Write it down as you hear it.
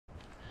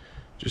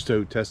Just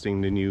out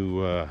testing the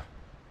new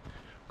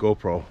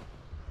GoPro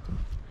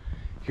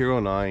Hero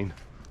 9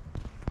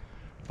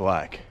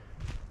 Black.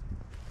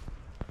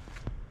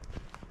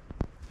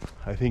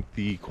 I think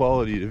the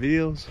quality of the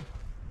videos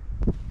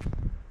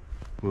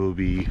will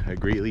be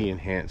greatly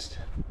enhanced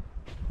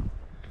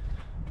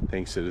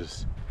thanks to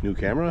this new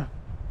camera.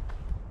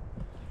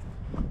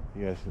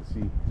 You guys can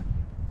see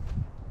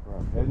where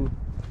I'm heading.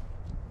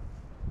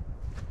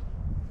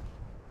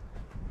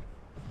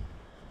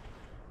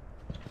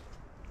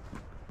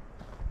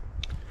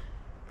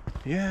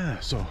 Yeah,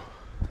 so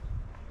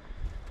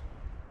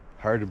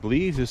hard to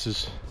believe this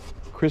is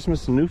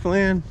Christmas in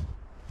Newfoundland,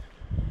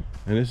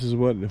 and this is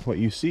what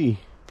you see.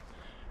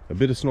 A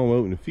bit of snow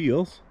out in the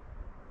fields,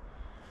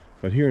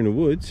 but here in the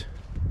woods,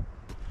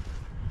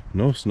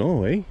 no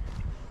snow, eh?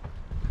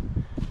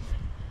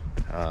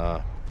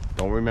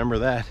 Don't remember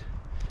that.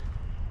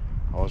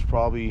 I was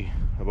probably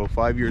about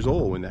 5 years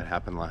old when that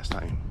happened last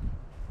time.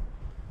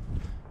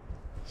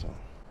 So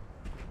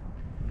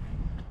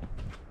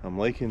I'm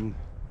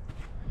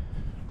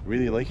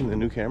really liking the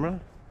new camera,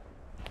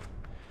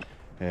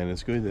 and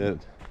it's good that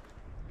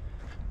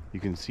you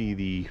can see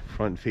the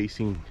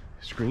front-facing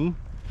screen.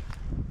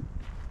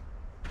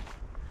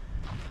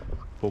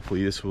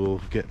 Hopefully this will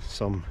get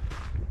some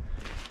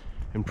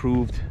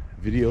improved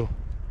video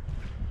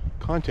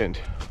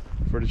content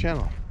for the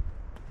channel.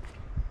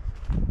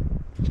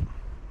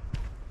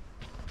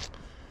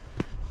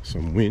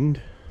 Some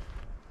wind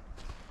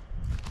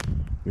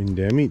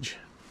damage.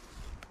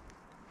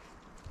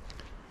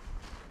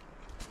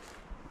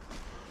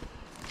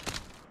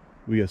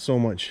 We got so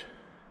much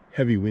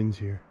heavy winds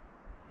here.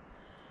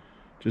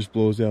 Just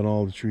blows down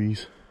all the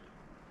trees.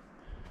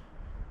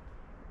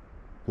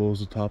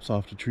 Blows the tops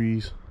off the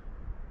trees.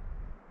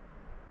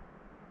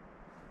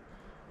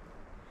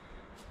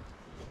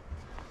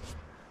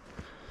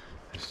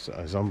 It's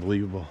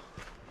unbelievable.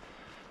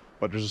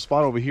 But there's a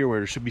spot over here where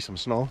there should be some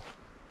snow.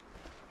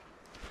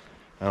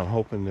 And I'm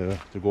hoping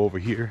to go over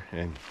here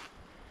and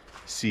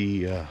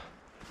see a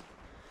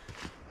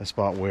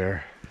spot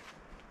where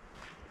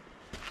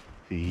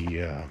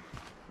the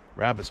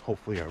rabbits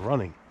hopefully are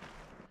running.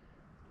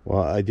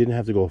 Well, I didn't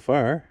have to go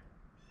far.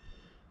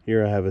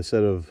 Here I have a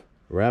set of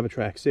rabbit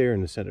tracks there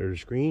in the center of the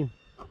screen,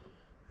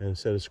 and a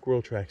set of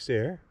squirrel tracks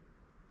there.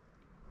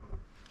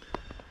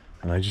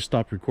 And I just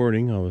stopped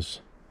recording. I was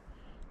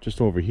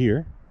just over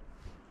here.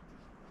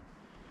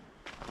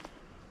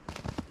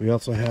 We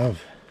also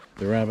have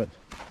the rabbit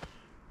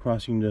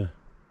crossing the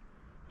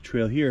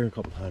trail here a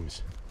couple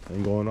times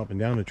and going up and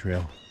down the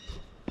trail.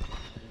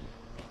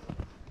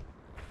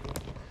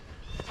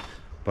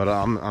 But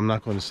I'm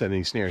not going to set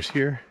any snares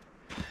here,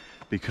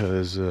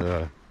 because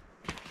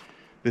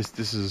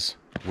this is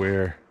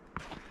where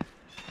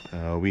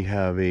we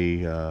have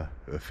a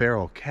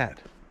feral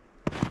cat,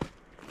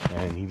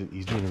 and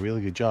he's doing a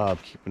really good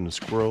job keeping the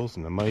squirrels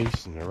and the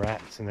mice and the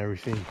rats and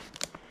everything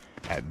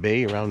at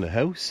bay around the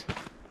house.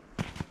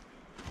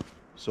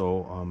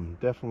 So I'm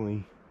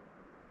definitely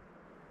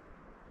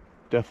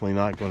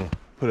not going to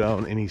put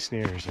out any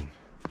snares and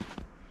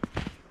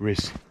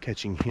risk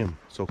catching him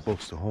so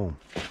close to home.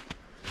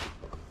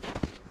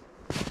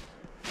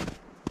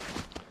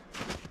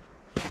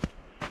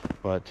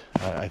 But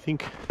I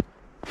think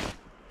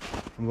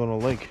I'm going to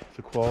like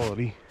the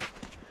quality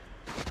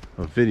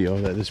of video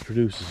that this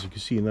produces. You can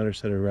see another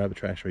set of rabbit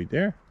tracks right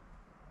there.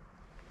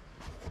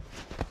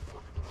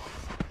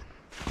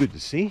 Good to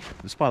see.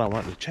 The spot I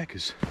wanted to check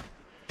is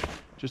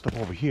just up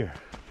over here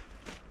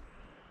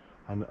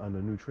on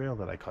the new trail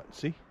that I cut.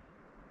 See?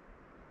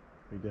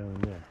 Right down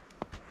in there.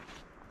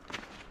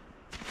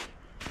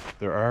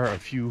 There are a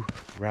few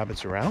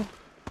rabbits around,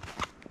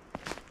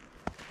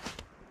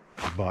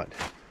 but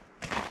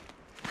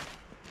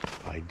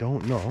I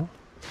don't know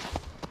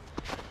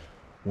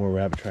more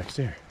rabbit tracks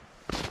there.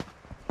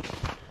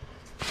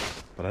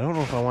 But I don't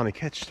know if I want to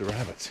catch the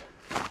rabbits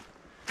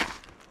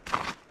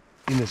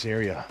in this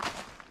area.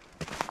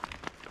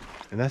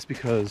 And that's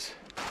because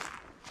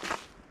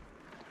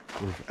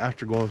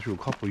after going through a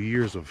couple of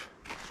years of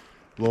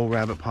low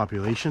rabbit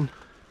population,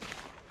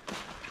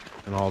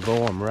 and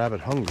although I'm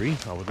rabbit hungry,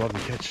 I would love to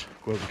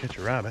go out and catch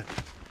a rabbit.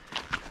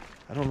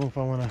 I don't know if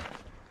I want to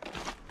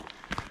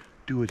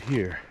do it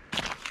here,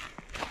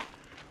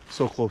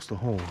 so close to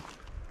home.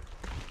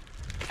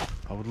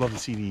 I would love to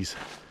see these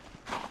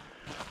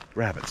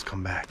rabbits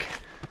come back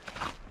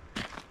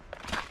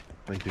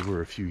like they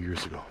were a few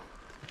years ago.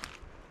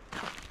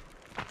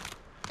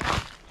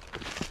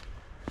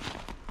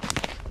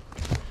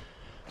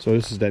 So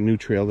this is that new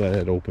trail that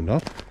had opened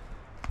up.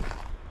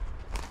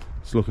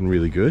 It's looking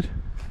really good.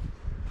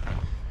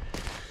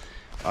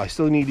 I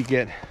still need to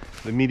get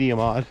the medium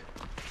odd.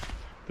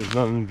 There's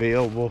none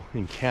available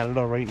in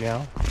Canada right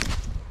now.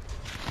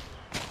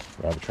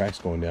 Rabbit tracks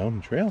going down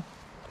the trail.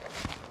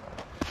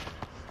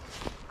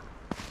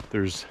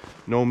 There's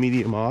no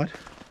medium odd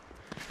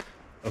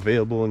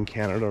available in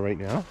Canada right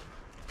now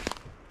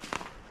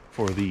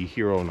for the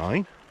Hero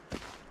 9.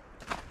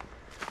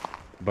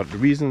 But the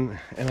reason,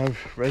 and I've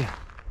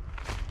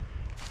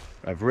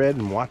read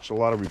and watched a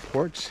lot of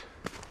reports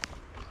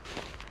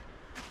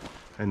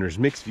and there's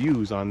mixed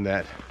views on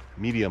that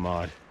media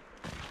mod.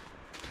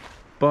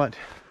 But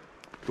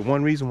the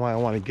one reason why I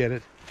want to get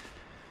it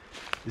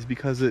is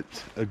because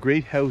it's a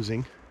great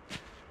housing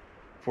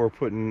for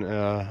putting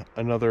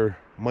another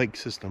mic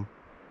system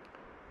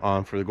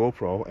on for the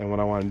GoPro. And what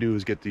I want to do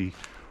is get the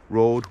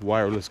Rode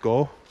Wireless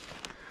Go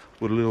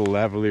with a little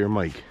lavalier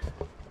mic.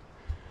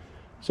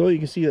 So you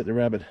can see that the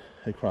rabbit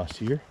had crossed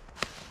here.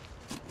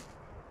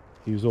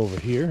 He was over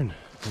here, and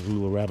there's a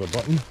little rabbit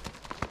button.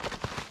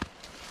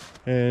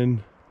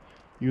 And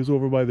he was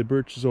over by the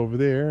birches over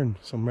there, and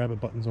some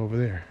rabbit buttons over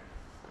there.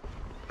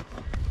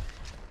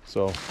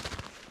 So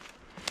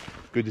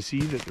good to see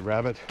that the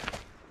rabbit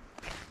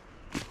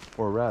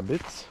or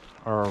rabbits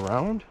are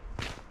around.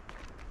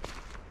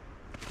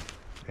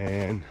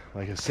 And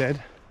like I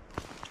said,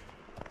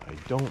 I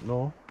don't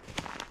know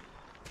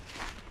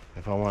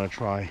if I want to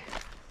try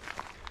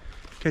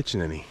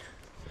catching any.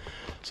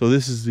 So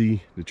this is the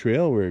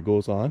trail where it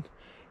goes on.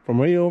 From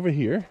right over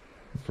here,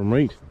 from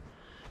right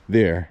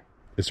there,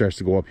 it starts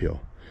to go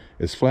uphill.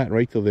 It's flat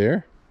right till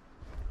there,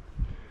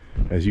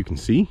 as you can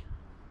see.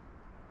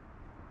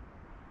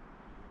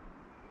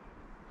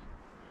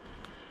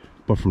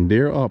 But from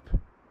there up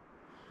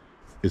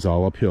is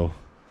all uphill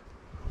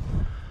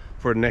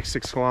for the next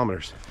 6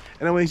 kilometers.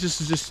 Anyways, this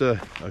is just a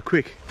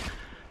quick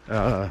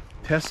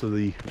test of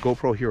the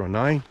GoPro Hero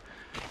 9.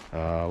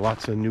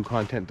 Lots of new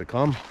content to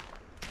come.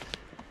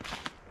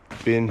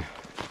 Been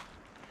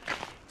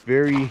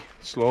very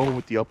slow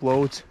with the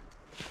uploads.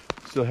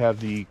 Still have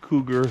the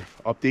Cougar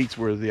updates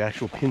where the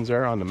actual pins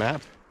are on the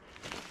map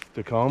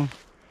to come.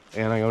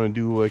 And I'm going to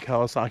do a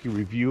Kawasaki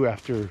review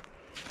after,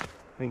 I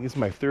think it's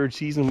my 3rd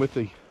season with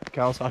the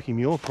Kawasaki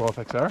Mule Pro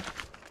FXR.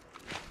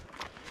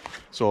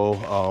 So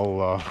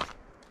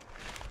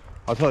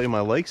I'll tell you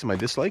my likes and my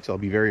dislikes. I'll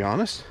be very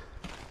honest.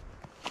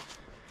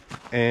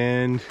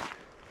 And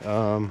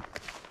but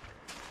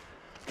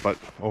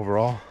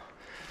overall,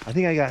 I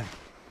think I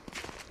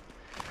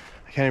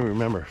can't even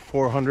remember,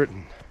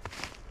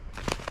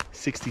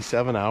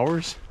 467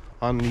 hours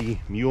on the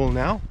Mule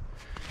now,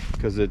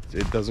 because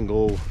it doesn't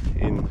go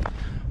in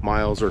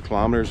miles or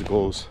kilometers. It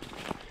goes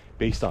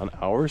based on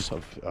hours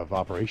of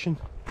operation.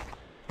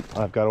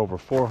 I've got over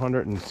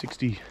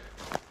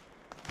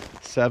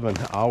 467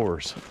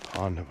 hours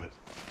on it,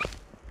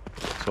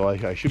 so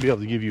I should be able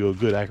to give you a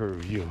good accurate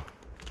review.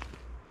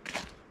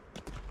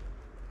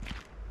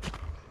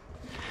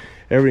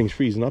 Everything's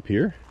freezing up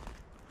here,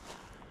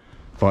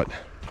 but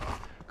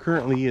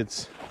currently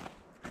it's,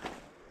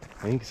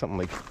 I think, something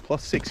like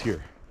 +6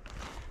 here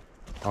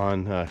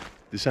on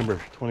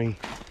December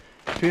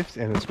 25th,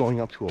 and it's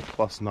going up to a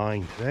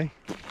 +9 today.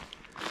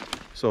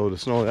 So the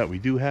snow that we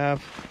do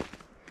have,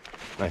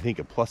 and I think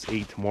a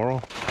 +8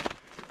 tomorrow,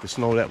 the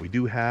snow that we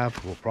do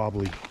have will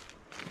probably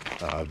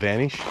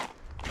vanish.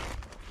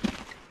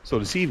 So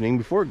this evening,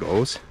 before it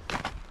goes,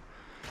 I'm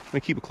gonna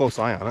keep a close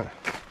eye on it.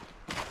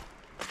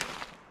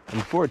 And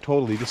before it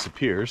totally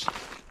disappears,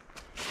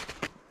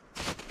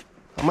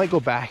 I might go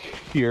back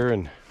here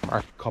and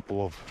mark a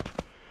couple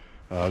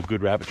of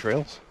good rabbit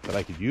trails that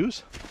I could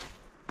use.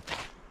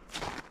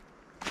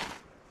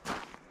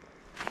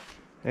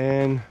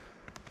 And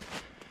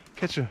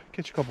catch a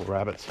couple of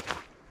rabbits.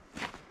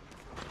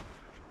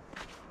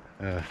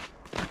 I'm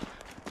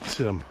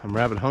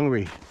rabbit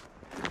hungry.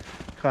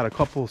 Caught a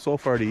couple so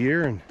far the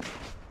year, and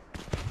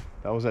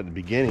that was at the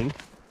beginning.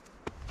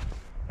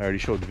 I already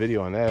showed the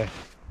video on that.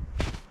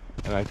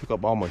 And I took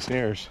up all my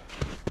snares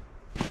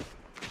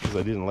because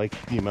I didn't like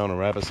the amount of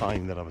rabbit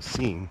sign that I was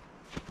seeing.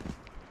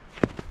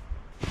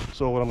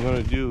 So what I'm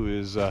going to do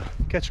is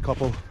catch a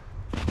couple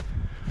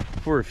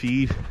for a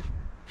feed,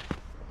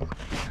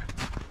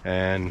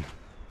 and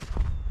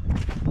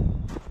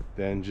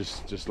then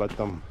just let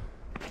them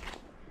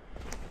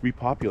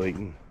repopulate,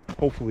 and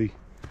hopefully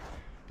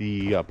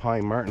the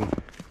pine marten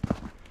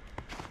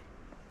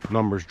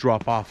numbers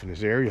drop off in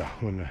this area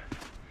when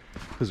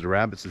because the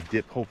rabbits have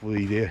dipped.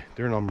 Hopefully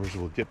their numbers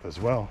will dip as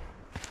well,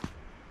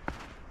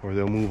 or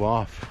they'll move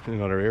off in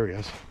other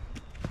areas,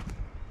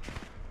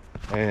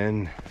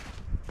 and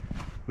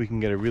we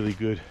can get a really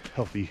good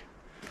healthy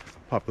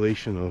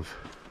population of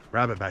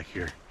rabbit back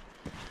here.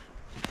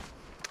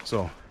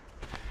 So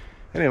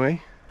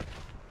anyway,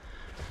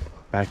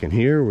 back in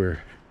here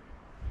where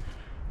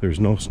there's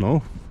no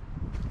snow,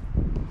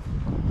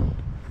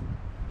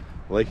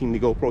 liking the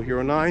GoPro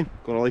Hero 9.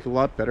 Gonna like it a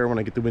lot better when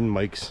I get the wind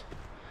mics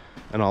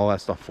and all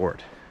that stuff for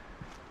it.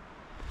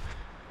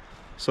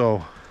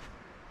 So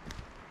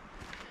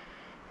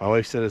my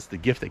wife said it's the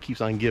gift that keeps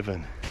on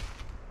giving,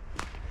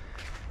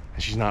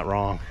 and she's not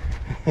wrong.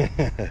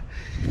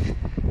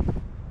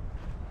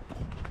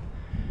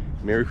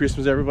 Merry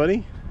Christmas,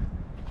 everybody,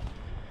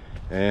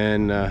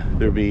 and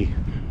there'll be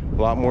a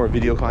lot more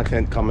video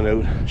content coming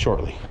out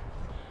shortly.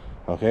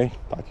 Okay,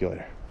 talk to you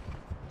later.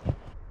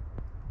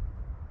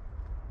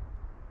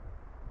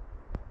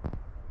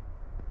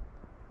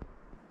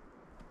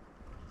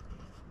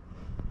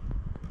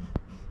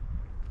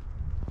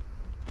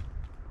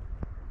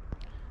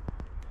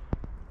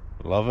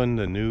 Loving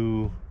the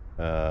new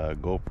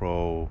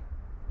GoPro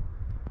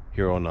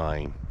Hero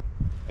 9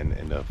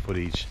 and the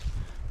footage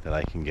that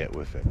I can get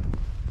with it.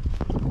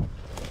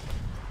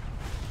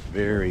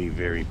 Very,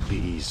 very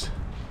pleased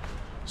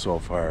so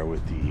far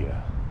with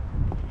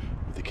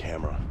the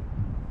camera.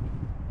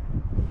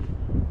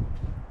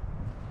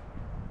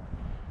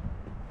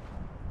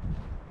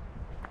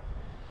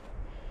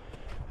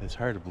 It's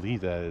hard to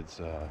believe that it's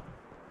the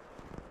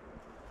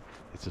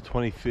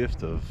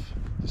 25th of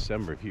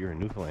December here in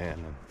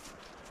Newfoundland,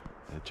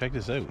 and check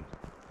this out.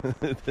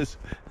 this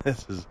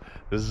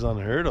is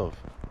unheard of.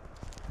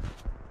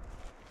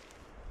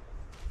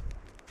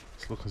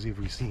 Let's look and see if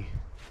we can see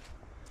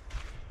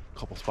a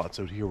couple spots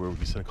out here where we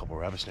can set a couple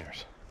rabbit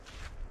snares.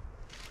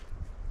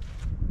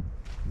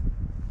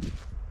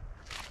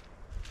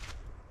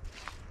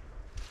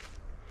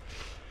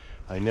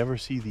 I never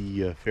see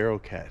the feral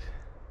cat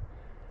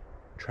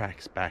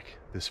tracks back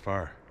this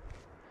far,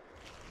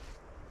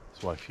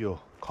 so I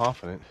feel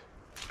confident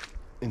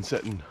in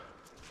setting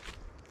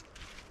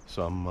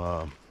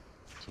some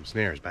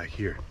snares back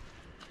here.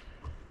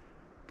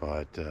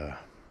 But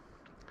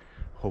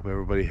hope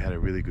everybody had a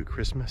really good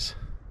Christmas.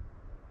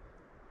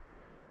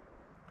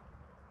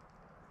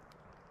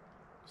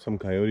 Some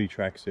coyote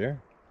tracks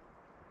there.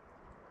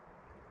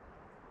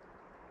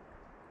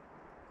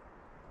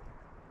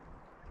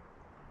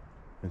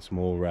 And some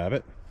old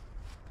rabbit.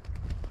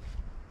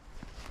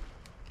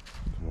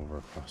 Come over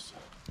across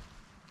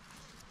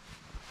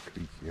the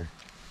creek here.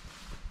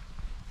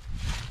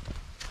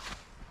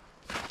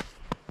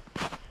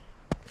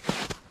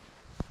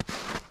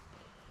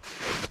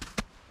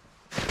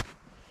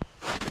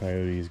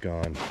 Coyote's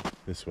gone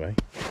this way.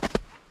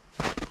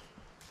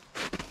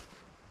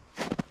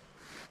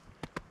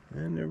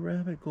 And the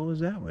rabbit goes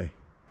that way.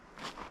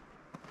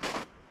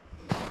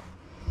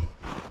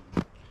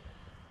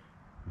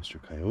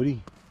 Mr.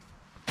 Coyote.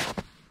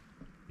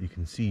 You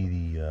can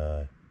see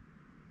the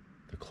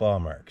claw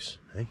marks,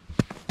 eh?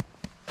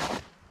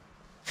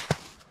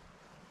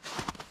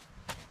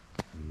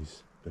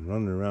 He's been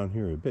running around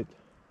here a bit.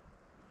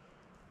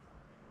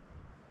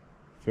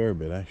 Fair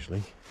bit,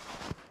 actually.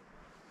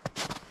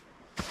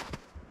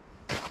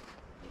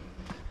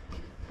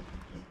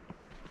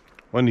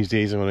 One of these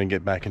days I'm going to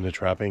get back into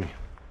trapping.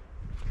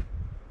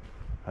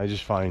 I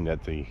just find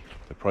that the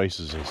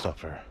prices and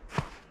stuff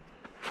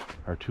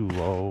are too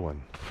low,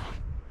 and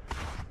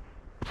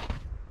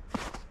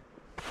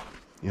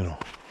you know,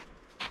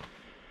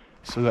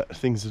 still got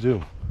things to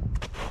do.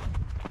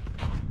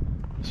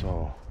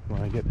 So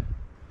when I get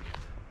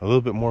a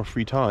little bit more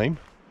free time,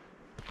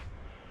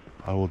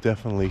 I will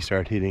definitely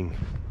start hitting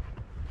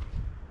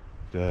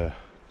the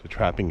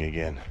trapping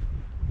again.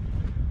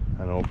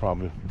 I know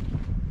probably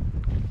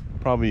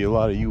a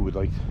lot of you would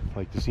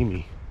like to see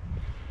me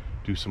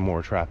do some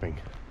more trapping.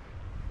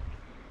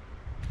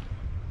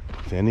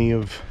 With any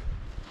of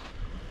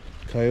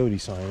coyote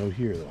sign out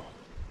here though.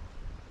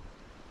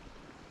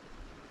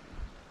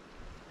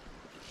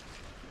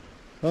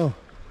 Oh,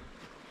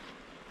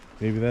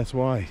 maybe that's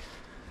why.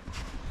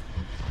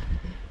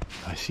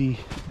 I see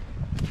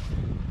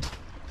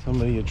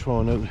somebody had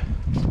thrown out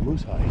some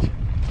moose hide.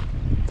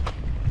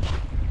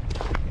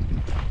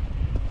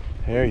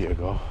 There you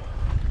go.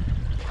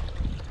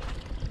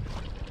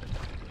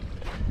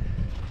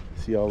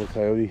 See all the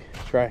coyote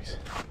tracks?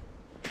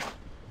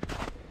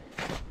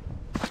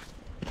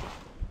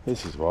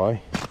 This is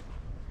why.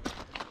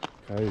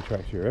 Coyote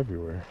tracks are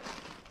everywhere.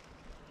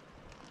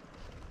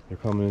 They're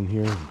coming in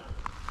here and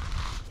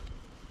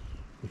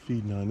they're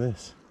feeding on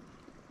this.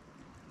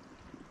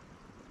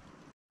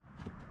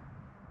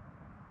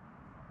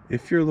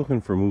 If you're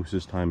looking for moose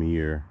this time of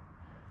year,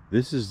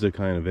 this is the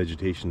kind of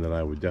vegetation that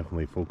I would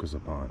definitely focus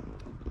upon.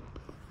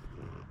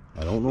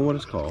 I don't know what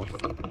it's called.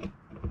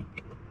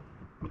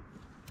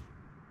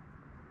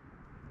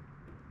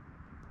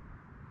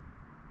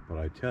 But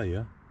I tell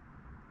you,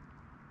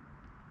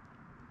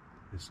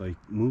 it's like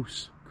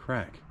moose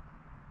crack.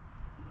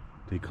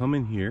 They come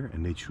in here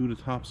and they chew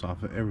the tops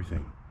off of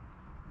everything.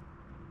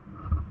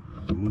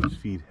 The moose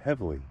feed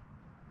heavily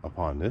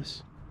upon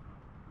this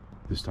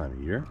time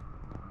of year.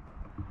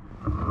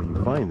 And when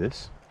you find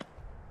this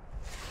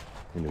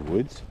in the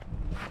woods,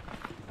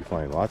 you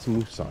find lots of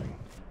moose sign.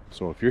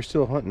 So if you're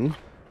still hunting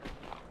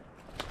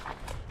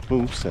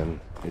moose and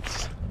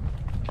it's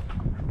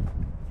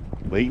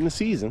late in the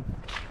season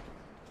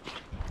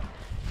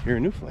here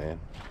in Newfoundland,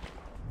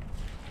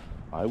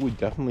 I would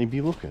definitely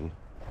be looking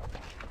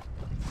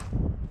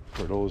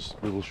for those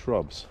little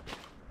shrubs.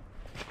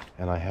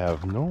 And I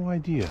have no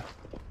idea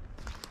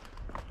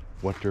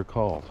what they're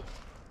called.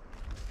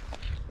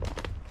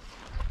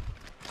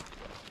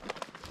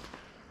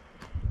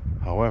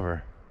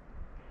 However,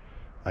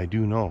 I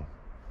do know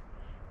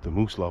the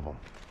moose love them.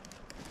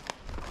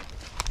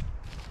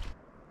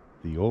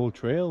 The old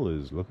trail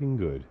is looking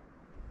good.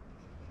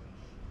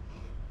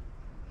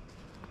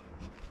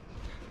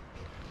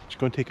 Just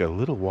going to take a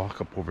little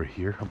walk up over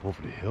here, up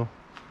over the hill,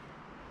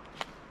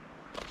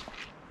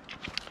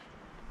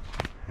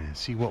 and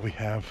see what we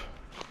have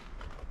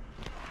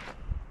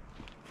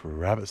for a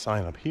rabbit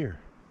sign up here.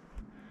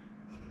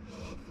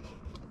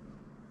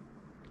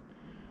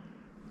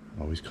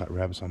 Always caught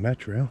rabbits on that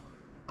trail.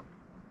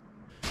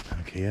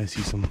 Okay, I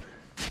see some.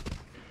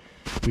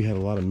 We had a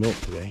lot of milk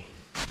today.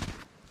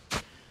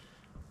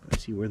 I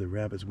see where the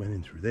rabbits went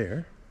in through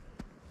there.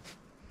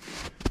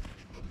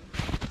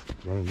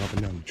 Running up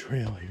and down the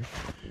trail here.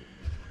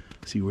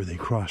 See where they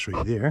cross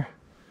right there.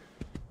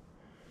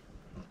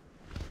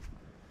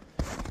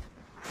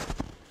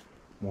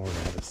 More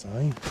rabbit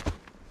sign.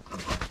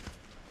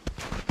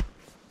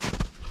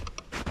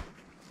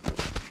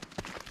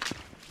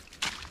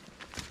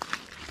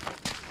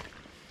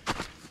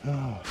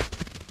 Oh,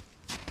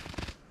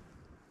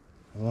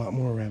 a lot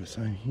more rabbit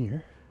sign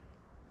here.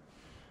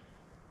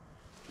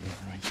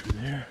 Right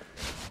through there.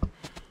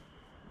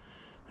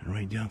 And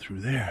right down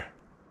through there.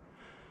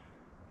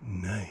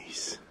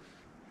 Nice.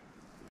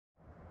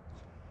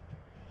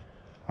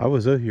 I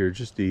was out here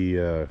just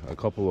a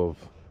couple of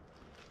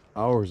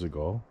hours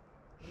ago,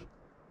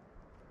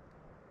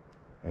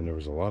 and there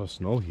was a lot of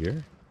snow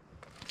here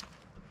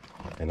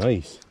and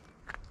ice.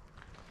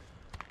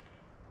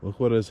 Look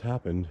what has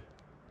happened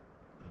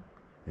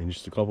in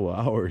just a couple of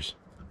hours.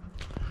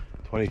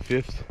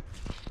 25th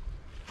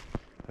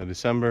of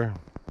December,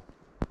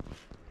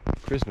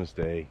 Christmas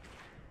Day,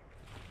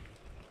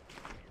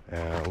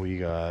 and we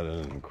got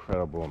an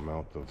incredible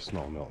amount of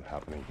snow melt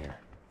happening here.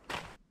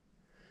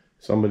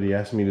 Somebody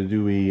asked me to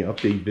do a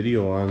update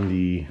video on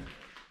the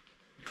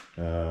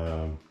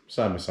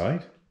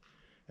side-by-side,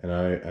 and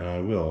I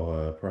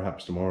will.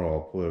 Perhaps tomorrow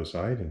I'll pull it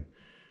aside and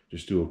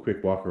just do a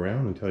quick walk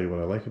around and tell you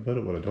what I like about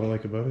it, what I don't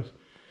like about it,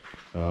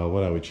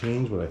 what I would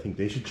change, what I think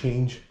they should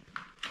change.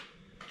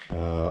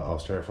 I'll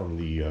start from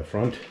the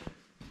front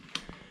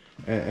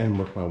and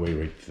work my way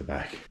right to the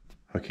back.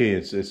 Okay,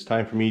 it's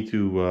time for me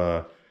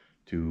to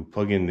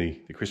plug in the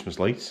Christmas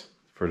lights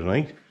for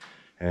tonight,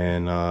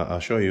 and I'll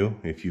show you.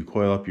 If you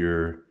coil up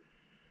your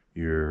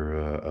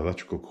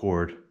electrical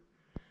cord,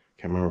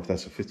 can't remember if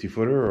that's a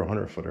 50-footer or a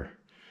 100-footer,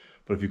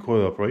 but if you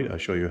coil up right, I'll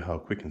show you how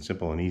quick and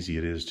simple and easy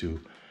it is to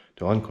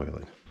uncoil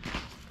it.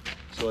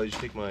 So I just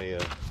take my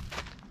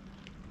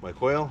my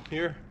coil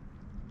here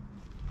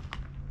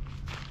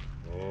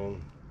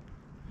and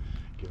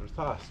give it a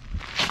toss.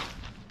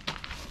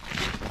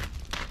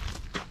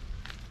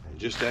 And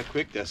just that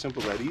quick, that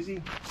simple, that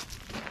easy.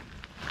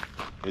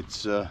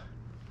 It's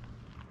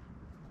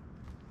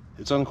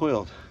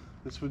uncoiled.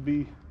 This would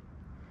be,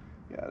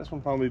 yeah, this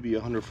one probably be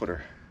a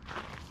 100-footer.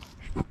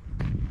 You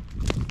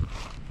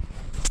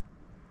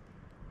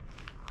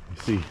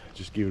see,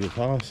 just give it a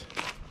toss.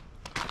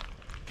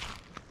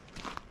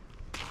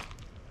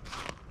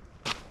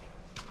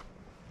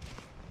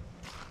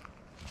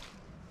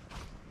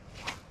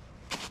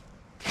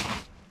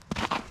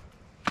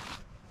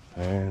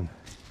 And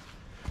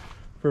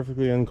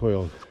perfectly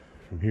uncoiled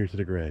from here to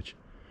the garage.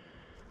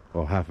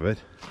 Well, half of it.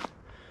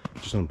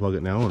 Just unplug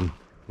it now and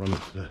run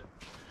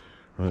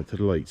it to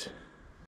the lights.